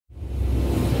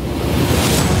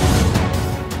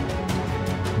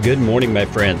Good morning, my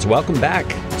friends. Welcome back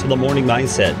to the Morning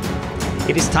Mindset.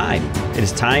 It is time. It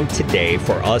is time today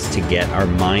for us to get our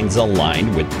minds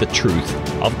aligned with the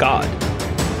truth of God.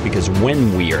 Because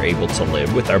when we are able to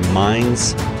live with our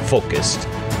minds focused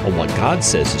on what God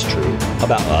says is true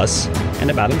about us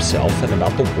and about Himself and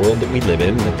about the world that we live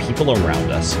in and the people around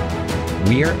us,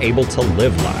 we are able to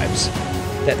live lives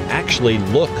that actually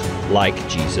look like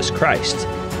Jesus Christ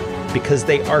because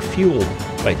they are fueled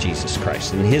by Jesus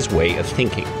Christ and His way of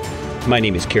thinking. My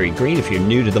name is Kerry Green. If you're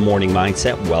new to the Morning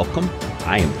Mindset, welcome.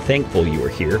 I am thankful you are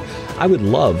here. I would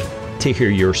love to hear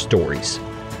your stories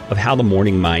of how the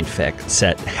Morning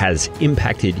Mindset has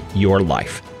impacted your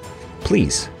life.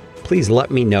 Please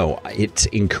let me know. It's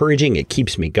encouraging. It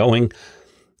keeps me going.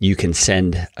 You can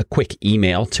send a quick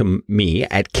email to me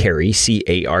at Kerry,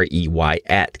 C-A-R-E-Y,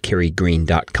 at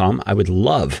kerrygreen.com. I would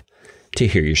love to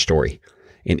hear your story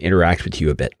and interact with you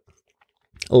a bit.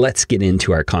 Let's get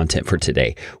into our content for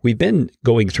today. We've been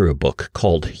going through a book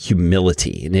called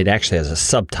Humility, and it actually has a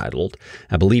subtitle.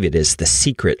 I believe it is The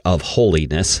Secret of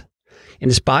Holiness,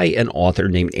 and it's by an author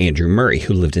named Andrew Murray,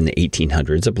 who lived in the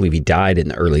 1800s. I believe he died in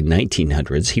the early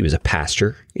 1900s. He was a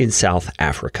pastor in South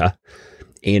Africa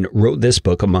and wrote this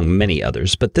book among many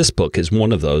others, but this book is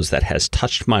one of those that has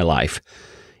touched my life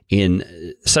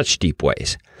in such deep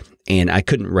ways, and I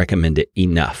couldn't recommend it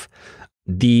enough.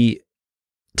 The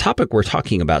topic we're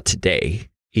talking about today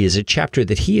is a chapter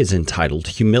that he has entitled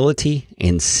Humility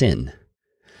and Sin,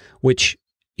 which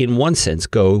in one sense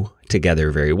go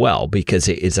together very well because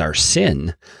it is our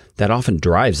sin that often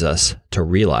drives us to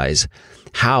realize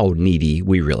how needy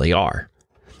we really are.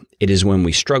 It is when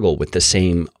we struggle with the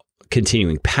same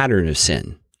continuing pattern of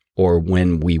sin, or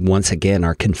when we once again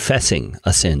are confessing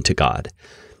a sin to God,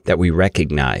 that we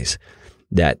recognize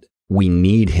that we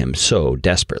need Him so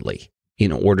desperately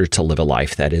in order to live a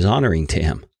life that is honoring to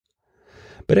Him.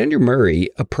 But Andrew Murray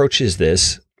approaches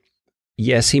this,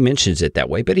 yes, he mentions it that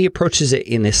way, but he approaches it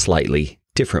in a slightly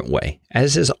different way,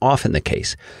 as is often the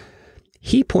case.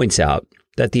 He points out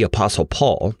that the Apostle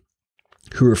Paul,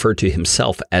 who referred to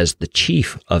himself as the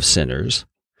chief of sinners,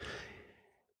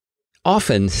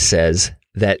 often says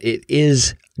that it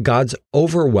is God's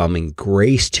overwhelming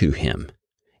grace to him,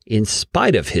 in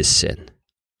spite of his sin,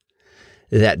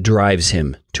 that drives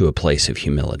him to a place of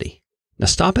humility. Now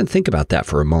stop and think about that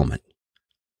for a moment.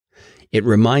 It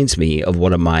reminds me of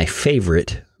one of my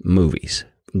favorite movies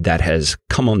that has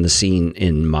come on the scene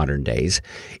in modern days.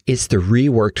 It's the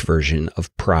reworked version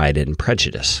of Pride and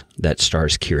Prejudice that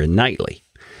stars Keira Knightley.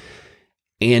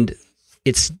 And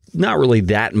it's not really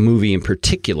that movie in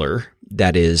particular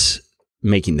that is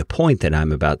making the point that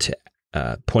I'm about to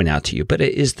point out to you, but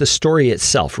it is the story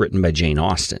itself written by Jane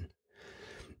Austen.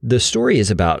 The story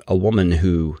is about a woman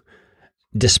who,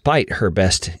 despite her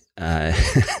best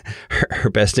her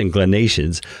best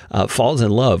inclinations, falls in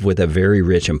love with a very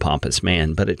rich and pompous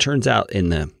man. But it turns out in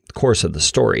the course of the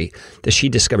story that she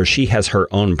discovers she has her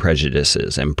own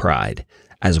prejudices and pride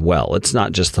as well. It's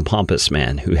not just the pompous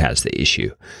man who has the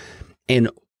issue. And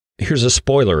here's a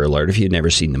spoiler alert if you've never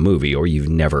seen the movie or you've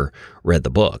never read the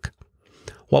book.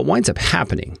 What winds up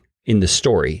happening in the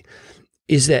story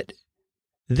is that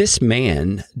this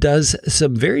man does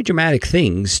some very dramatic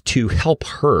things to help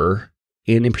her,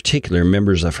 and in particular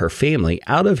members of her family,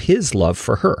 out of his love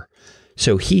for her.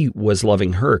 So he was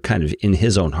loving her kind of in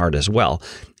his own heart as well.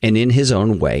 And in his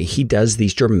own way, he does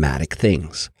these dramatic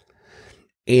things.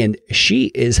 And she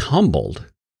is humbled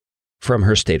from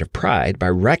her state of pride by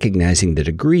recognizing the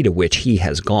degree to which he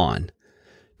has gone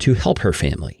to help her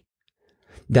family.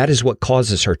 That is what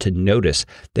causes her to notice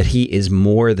that he is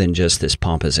more than just this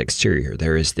pompous exterior.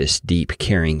 There is this deep,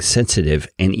 caring, sensitive,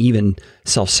 and even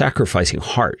self-sacrificing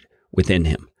heart within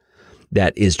him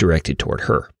that is directed toward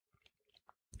her.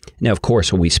 Now, of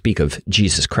course, when we speak of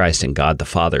Jesus Christ and God the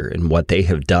Father and what they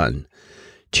have done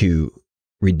to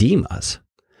redeem us,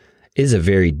 it is a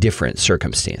very different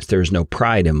circumstance. There is no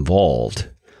pride involved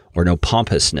or no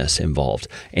pompousness involved.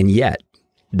 And yet,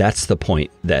 that's the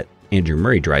point that Andrew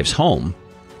Murray drives home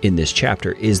in this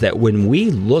chapter, is that when we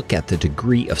look at the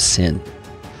degree of sin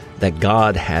that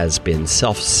God has been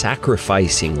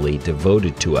self-sacrificingly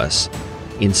devoted to us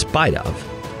in spite of,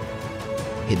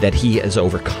 that He has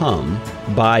overcome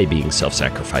by being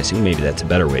self-sacrificing, maybe that's a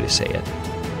better way to say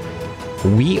it,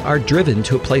 we are driven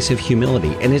to a place of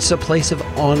humility, and it's a place of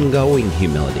ongoing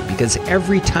humility, because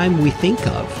every time we think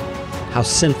of how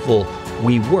sinful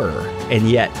we were and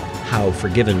yet how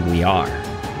forgiven we are,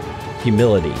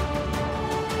 humility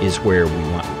is where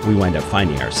we wind up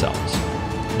finding ourselves.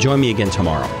 Join me again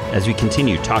tomorrow as we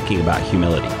continue talking about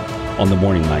humility on The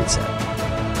Morning Mindset.